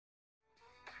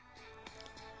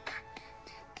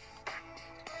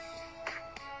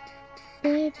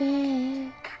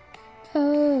baby.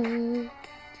 Oh,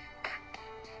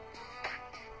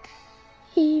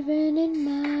 even in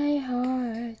my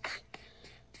heart,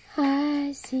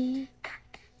 I see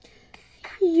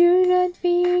you're not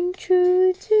being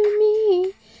true to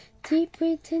me. Deep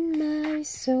within my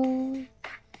soul,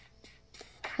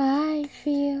 I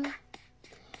feel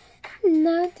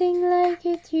nothing like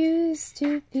it used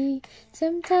to be.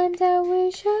 Sometimes I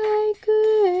wish I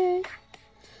could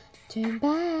turn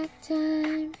back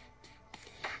time.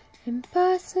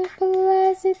 Impossible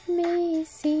as it may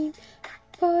seem,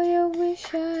 boy, I wish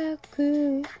I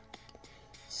could.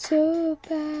 So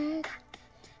bad,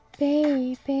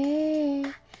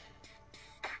 baby.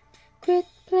 Quit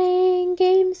playing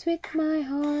games with my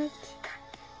heart,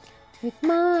 with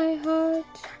my heart,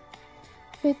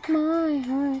 with my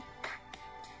heart.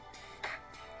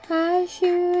 I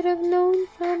should have known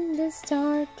from the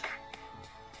start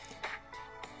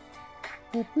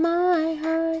that my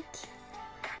heart,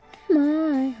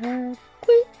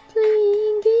 quit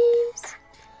playing games.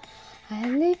 I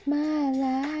live my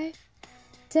life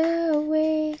the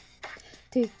way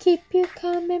to keep you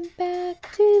coming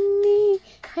back to me.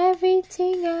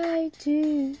 Everything I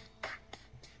do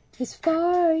is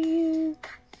for you.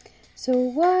 So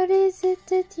what is it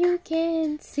that you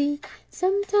can't see?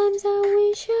 Sometimes I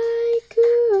wish I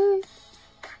could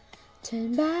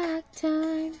turn back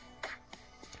time.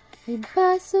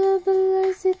 Impossible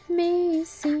as it may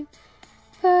seem,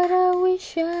 but I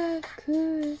wish I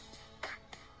could.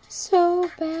 So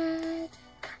bad,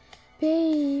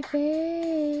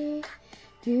 baby.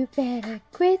 You better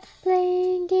quit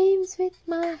playing games with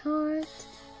my heart,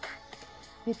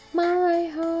 with my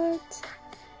heart,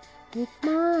 with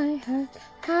my heart.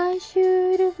 I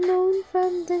should have known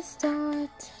from the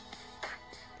start.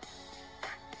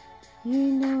 You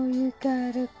know you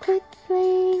gotta quit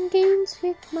playing games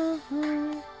with my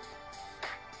heart,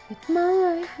 with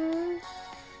my heart.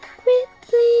 Quit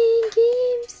playing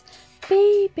games,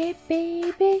 baby,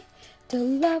 baby. The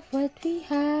love what we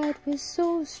had was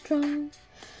so strong.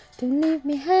 Don't leave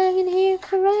me hanging here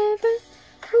forever.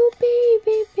 Oh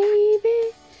baby,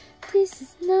 baby, this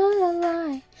is not a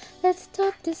lie. Let's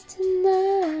stop this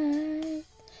tonight,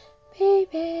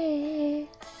 baby.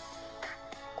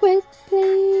 Quit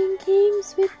playing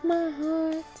games with my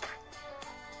heart,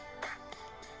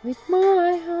 with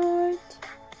my heart,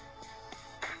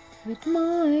 with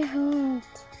my heart.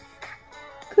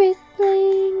 Quit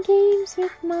playing games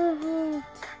with my heart,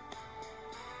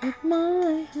 with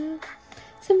my heart.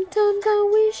 Sometimes I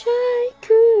wish I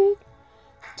could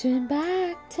turn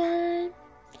back time.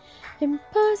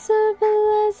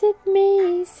 Impossible as it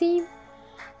may seem,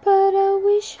 but I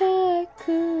wish I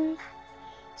could.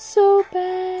 So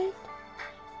bad,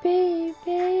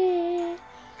 baby.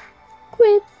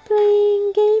 Quit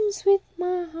playing games with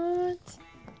my heart.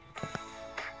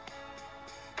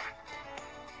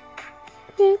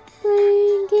 Quit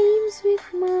playing games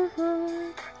with my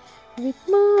heart, with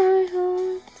my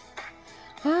heart.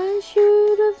 I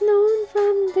should have known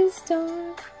from the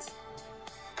start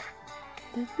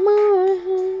that my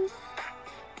heart.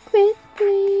 Quit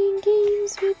playing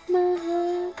games with my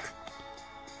heart.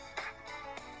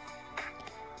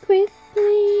 Quit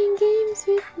playing games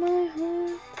with my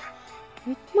heart,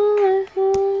 with my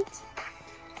heart.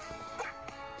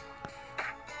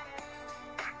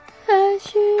 I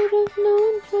should have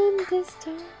known from the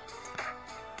start.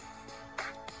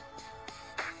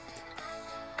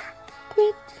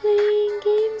 Quit playing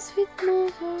games with my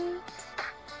heart,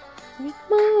 with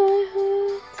my heart.